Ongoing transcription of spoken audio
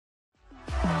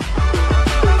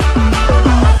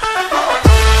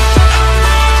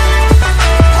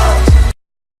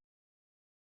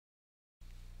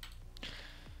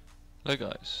Hello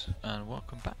guys, and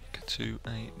welcome back to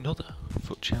another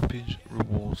Foot Champions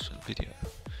rewards video.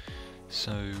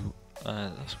 So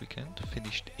last weekend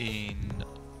finished in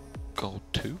Gold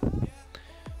 2.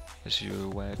 As you're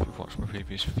aware if you've watched my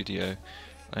previous video,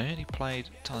 I only played,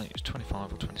 I think it was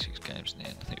 25 or 26 games in the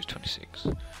end. I think it was 26.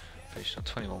 Finished on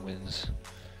 21 wins.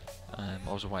 I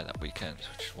was away that weekend,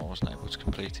 which is why I wasn't able to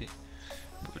complete it.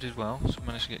 But we did well, so we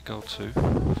managed to get Gold 2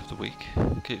 for the week.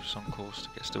 Keeps us on course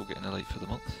to still get an elite for the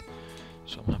month.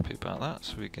 So I'm happy about that.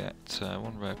 So we get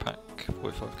one rare pack,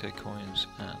 45k coins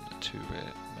and 2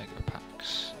 rare mega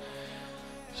packs.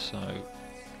 So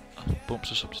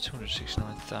bumps us up to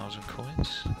 269,000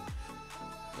 coins.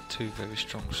 Got 2 very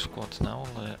strong squads now.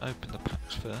 I'll open the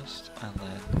packs first and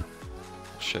then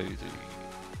I'll show you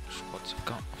the squads I've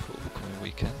got for the coming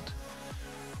weekend.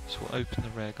 So we'll open the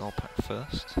rare gold pack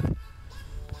first.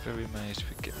 Very amazed if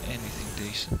we get anything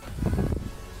decent.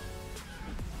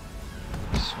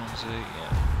 Swansea,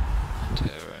 yeah,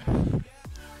 Montero.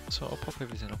 So I'll pop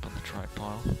everything up on the trade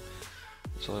pile,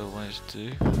 as I always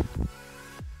do. And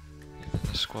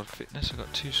the squad fitness, I've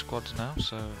got 2 squads now,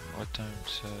 so I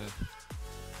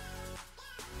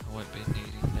won't be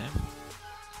needing them.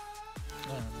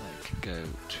 And they can go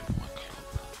to my club.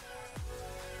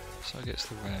 So I get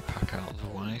the rare pack out of the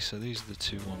way, so these are the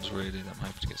 2 ones really that I'm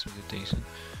hoping to get something decent.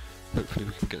 Hopefully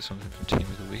we can get something from Team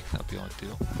of the Week, that'd be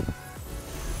ideal.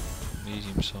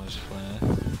 Medium sized flare,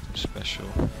 special,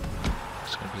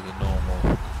 it's going to be the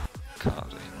normal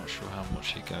card. I'm not sure how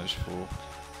much he goes for,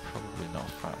 probably not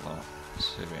a fat lot.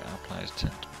 Serie A players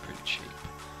tend to be pretty cheap.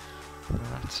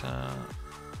 But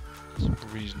some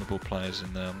reasonable players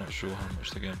in there, I'm not sure how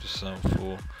much they're going to sell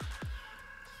for.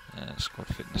 Squad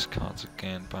fitness cards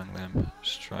again, bang them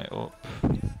straight up.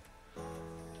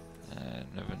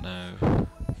 Never know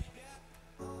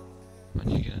when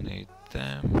you're going to need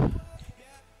them.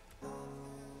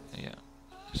 Yeah,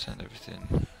 send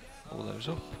everything, all those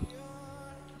up,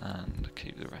 and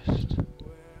keep the rest.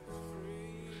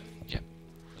 Yeah,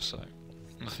 so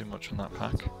nothing much on that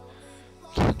pack.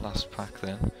 Last pack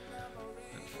then.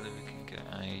 Hopefully we can get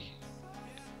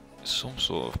some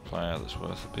sort of player that's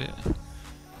worth a bit.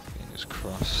 Fingers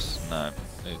crossed. No,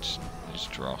 it's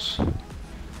dross.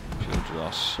 Pure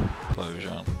dross.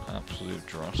 Bojan, absolute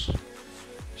dross.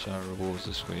 So our rewards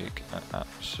this week are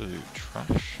absolute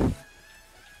trash.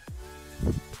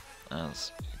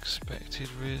 As expected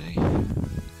really.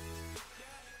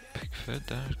 Pickford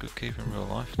though, is good keeper in real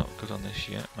life, not good on this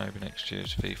yet. Maybe next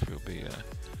year's FIFA will be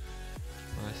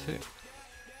worth it.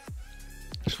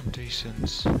 Some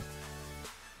decent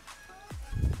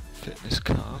fitness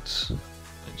cards,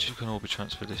 which you can all be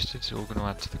transfer listed, so all going to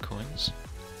add to the coins.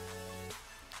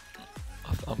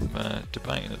 I'm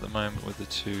debating at the moment whether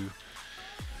to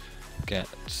get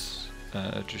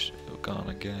just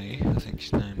Ghana Gay, I think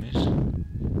his name is,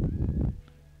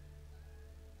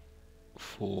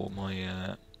 for my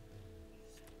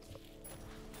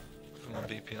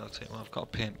BPL team. Well, I've got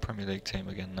a Premier League team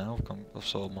again now. I've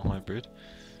sold my hybrid.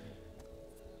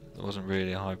 It wasn't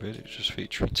really a hybrid, it was just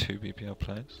featuring 2 BPL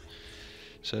players.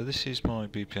 So this is my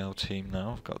BPL team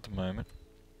now I've got at the moment.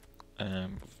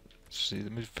 See the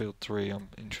midfield 3 I'm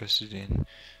interested in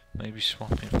maybe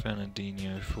swapping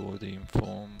Fernandinho for the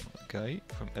Inform Gate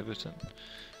from Everton.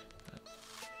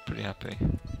 Pretty happy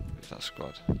with that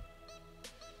squad.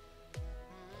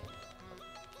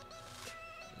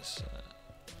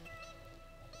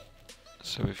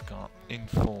 So we've got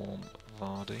Inform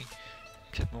Vardy.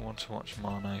 Kept my one to watch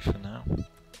Mane for now.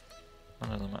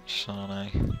 Another match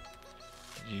Sane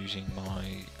using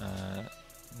my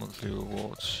monthly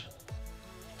rewards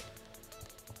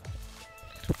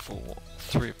for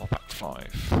 3 of my back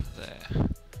 5 there,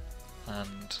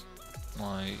 and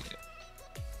my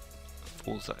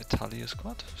Forza Italia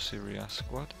squad, Serie A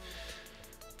squad.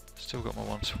 Still got my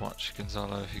one to watch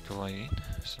Gonzalo Higuain,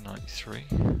 it's a 93.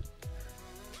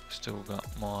 Still got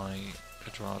my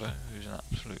Quadrado, who's an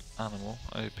absolute animal,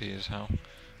 OP as hell,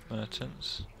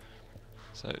 Mertens.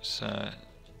 So it's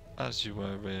as you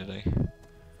were really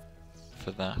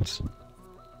for that.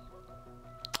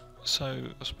 So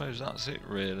I suppose that's it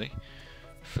really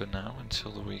for now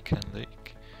until the weekend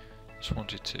league. Just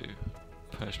wanted to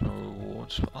post my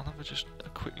rewards, but I'll have just a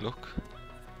quick look,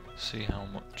 see how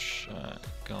much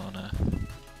Ghana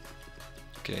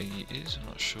Gay is. I'm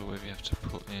not sure whether you have to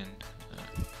put in.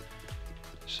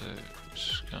 So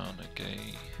Ghana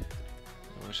Gay,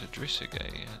 or is it Drissa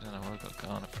Gay? I don't know where I got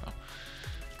Ghana from.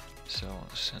 So I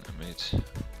want centre mid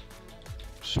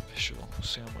special.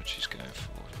 See how much he's going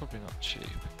for. It's probably not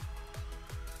cheap.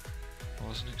 I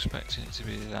wasn't expecting it to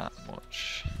be that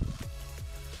much.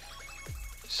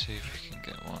 Let's see if we can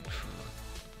get one for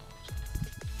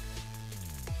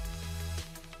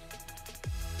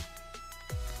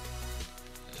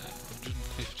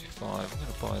 155. I'm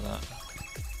going to buy that.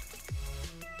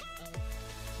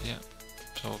 Yeah,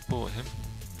 so I've bought him.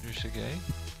 Usagi,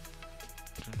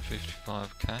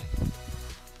 155k.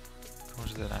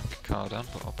 Comes with an anchor card on,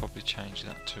 but I'll probably change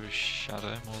that to a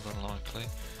shadow more than likely.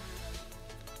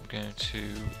 I'm going to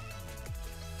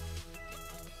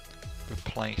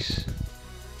replace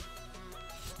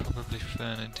probably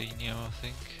Fernandinho, I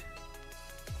think.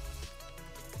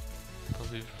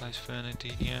 Probably replace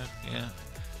Fernandinho, yeah.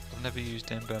 I've never used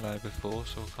Dembele before,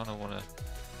 so I kind of want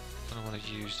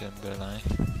to use Dembele.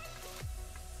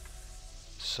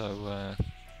 So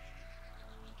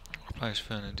replace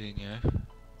Fernandinho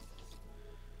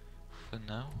for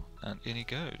now, and in he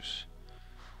goes.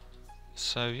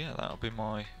 So yeah, that'll be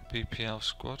my BPL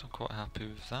squad. I'm quite happy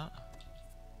with that.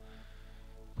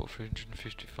 Bought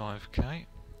 355k.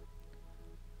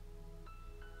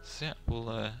 So yeah,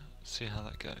 we'll see how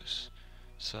that goes.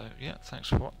 So yeah, thanks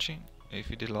for watching. If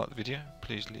you did like the video,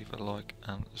 please leave a like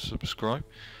and subscribe.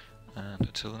 And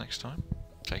until the next time,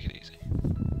 take it easy.